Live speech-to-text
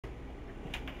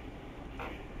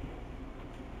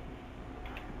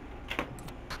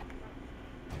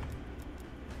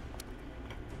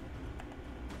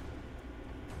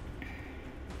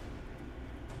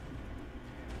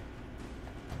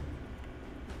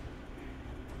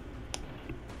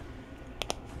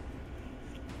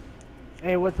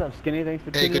Hey, what's up, Skinny? Thanks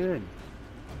for tuning in.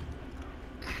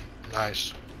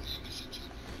 Nice.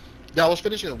 Yeah, I was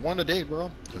finishing one a day,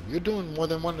 bro. If you're doing more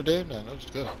than one a day, man, that's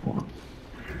good.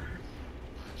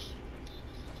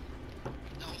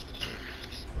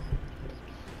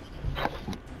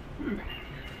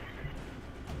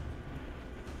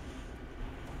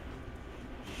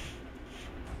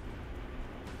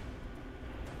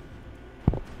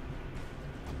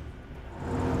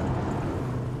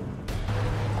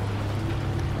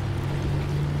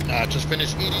 I just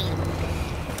finished eating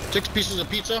 6 pieces of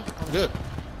pizza. I'm good.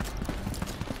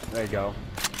 There you go.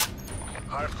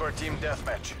 Hardcore team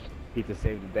deathmatch. Pizza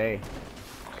saved the day.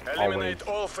 Eliminate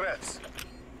all threats.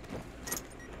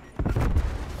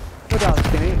 No doubt,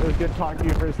 Skinny. It was good talking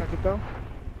to you for a second, though.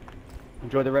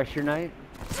 Enjoy the rest of your night.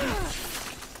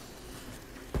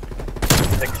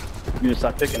 You just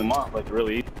start picking them off like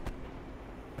really easy.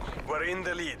 We're in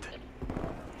the lead.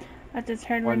 I just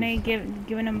heard Renee giving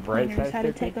him pointers how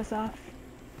to take us off.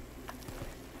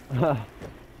 There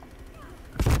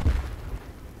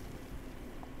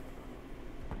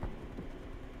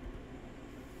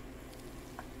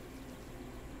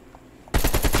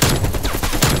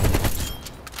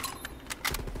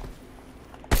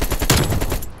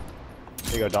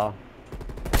you go, doll.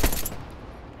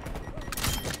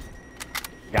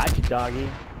 Got you, doggy.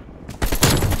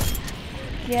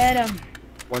 Get him.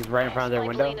 One's right in front of their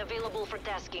window. Available for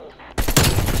tasking.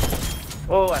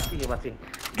 Oh, I see him, I see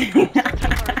him.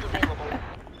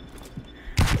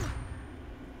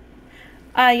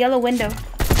 Yellow window.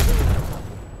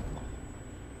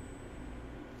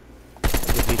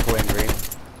 The decoy in green.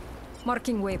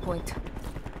 Marking waypoint.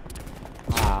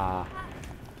 Ah.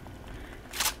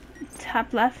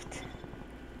 Top left.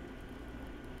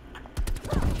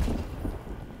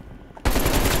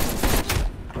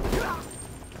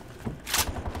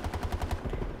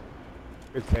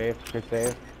 Good save, good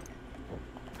save.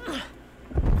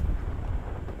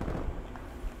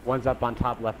 One's up on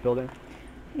top left building.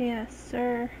 Yes,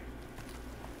 sir.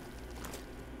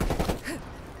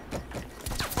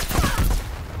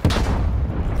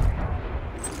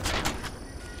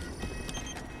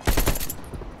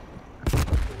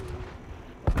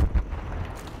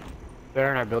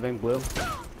 They're in our building, blue.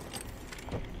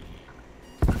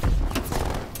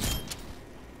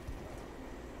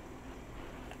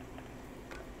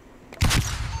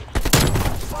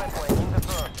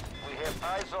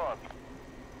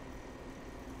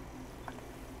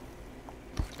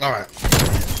 Alright.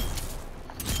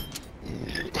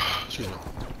 Excuse me.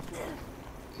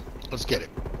 Let's get it.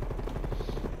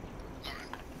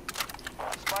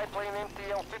 Spy plane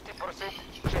MTL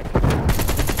 50% check.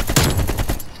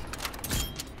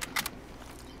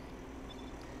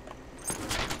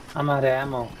 I'm out of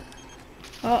ammo.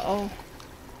 Uh-oh.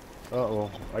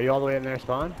 Uh-oh. Are you all the way in their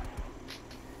spawn?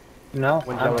 No,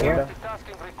 One's I'm yellow here. window.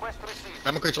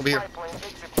 Ammo crate's over here.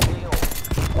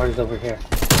 Or is over here?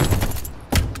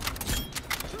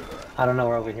 I don't know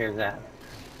where over here is at.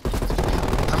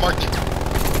 I marked it.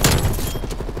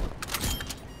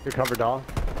 You're covered, doll.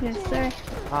 Yes, sir.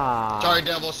 Ah. Sorry,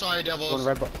 devil. Sorry, One devils.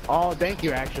 right oh, thank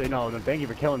you, actually. No, thank you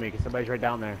for killing me, because somebody's right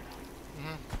down there.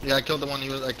 Yeah, I killed the one. He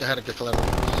was like, I had to get collateral.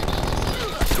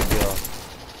 Good deal.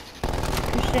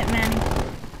 Good shit, Manny.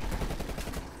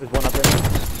 There's one up there.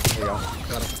 There you go.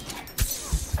 Got him.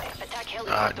 Attack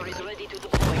helicopter is ready to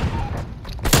deploy.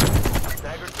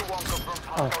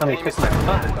 Oh, somebody picked my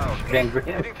butt. Van Grim.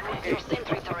 Your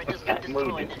sentry turret has been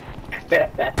destroyed.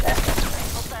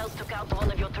 Hostiles took out one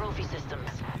of your trophy systems.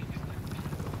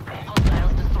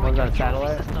 Hostiles destroyed One's your on trophy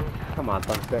satellite. system. Come on,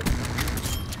 thumbstick.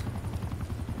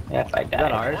 Yes, I Is that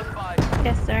died. ours?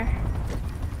 Yes, sir.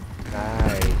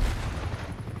 Nice.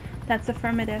 That's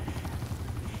affirmative.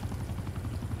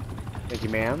 Thank you,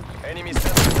 ma'am. Enemy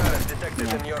sentry turret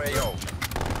detected in your AO.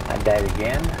 I died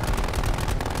again.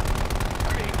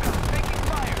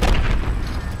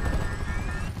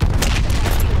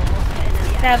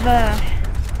 Have a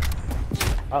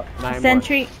Oh, 9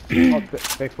 sentry. more. Oh,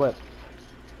 big flip.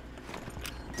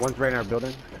 One's right in our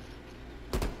building.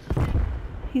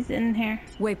 He's in here.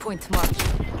 Waypoint marked.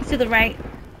 He's to the right.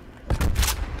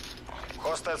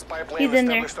 Hostile spy plane He's in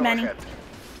there, established Manny. overhead.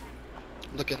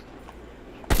 Looking.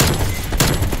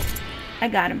 I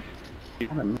got him.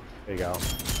 There you go.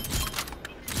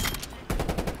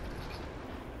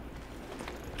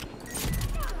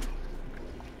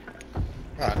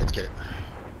 Alright, let's get it.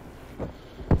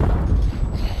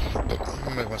 I'm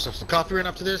gonna make myself some coffee right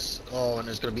after this. Oh, and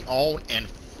it's gonna be on and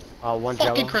One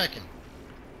fucking yellow. cracking.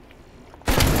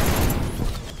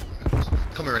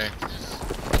 Come here, Renee.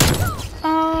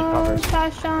 Oh,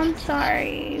 Sasha, I'm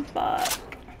sorry. Fuck.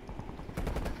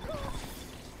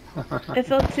 It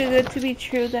felt too good to be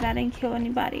true that I didn't kill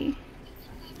anybody.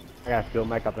 I got fuel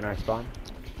mic up in our spawn.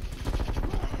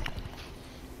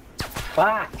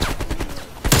 Fuck!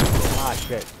 Ah,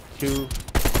 shit. Two. In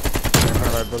front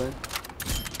of our building.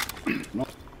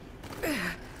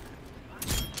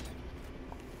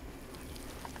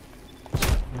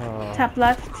 Top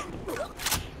left.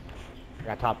 I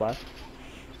got top left.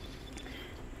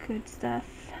 Good stuff.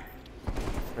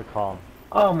 Good call.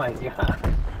 Oh my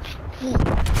god.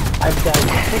 I've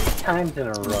died 6 times in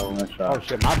a row. Oh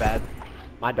shit, my bad.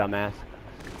 My dumbass.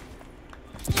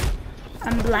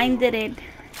 I'm blinded.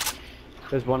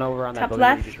 There's one over on that Top building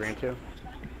that left. you just ran to.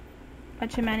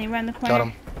 Watch your Manny around the corner. Got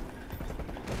him.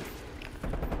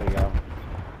 There you go.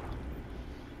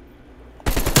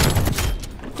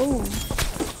 Ooh.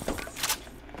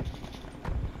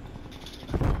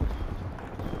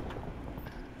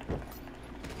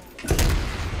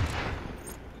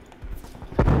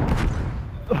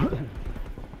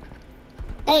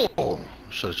 Oh!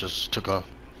 Should've just took off.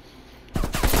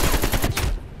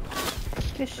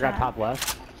 Good I got shot. top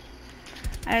left.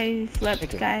 I flipped,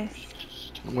 Okay. guys.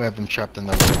 We have him trapped in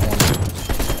that corner.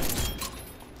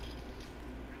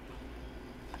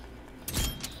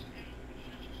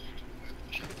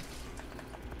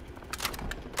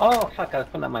 Oh fuck, I was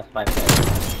putting on my spy plane.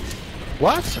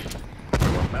 What?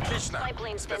 Отлично.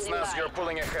 Pipeline standing Spetsnaz, by. you're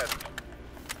pulling ahead.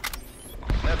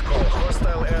 Net call.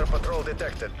 Hostile air patrol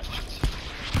detected.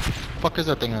 Fuck is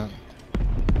that thing at?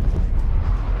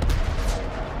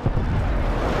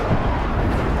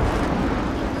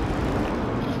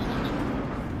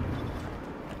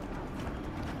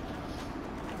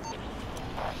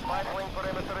 Spy plane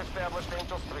perimeter established.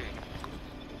 Angels 3.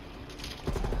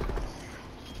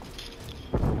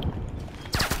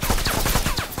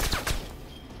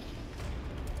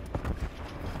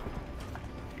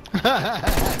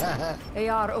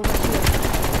 AR over here.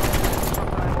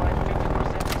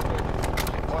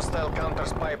 Hostile counter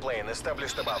spy plane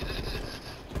established above.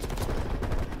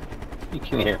 You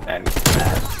can hear Manny.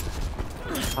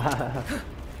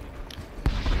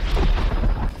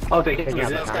 Oh, they hit me. Yeah,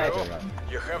 This but guy.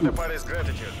 You have the party's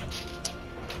gratitude.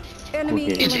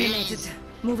 Enemy Okay. eliminated.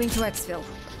 Moving to exfil.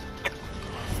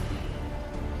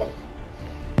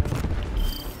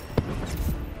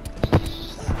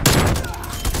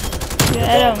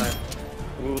 Get him.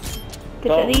 ¿Qué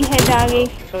te dije,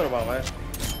 doggy? Talking about, man.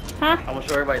 Huh? I'm gonna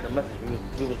show everybody the message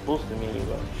we was boosting me and you,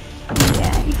 bro.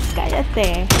 Yeah,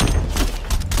 cállate.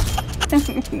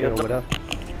 Yo, what up?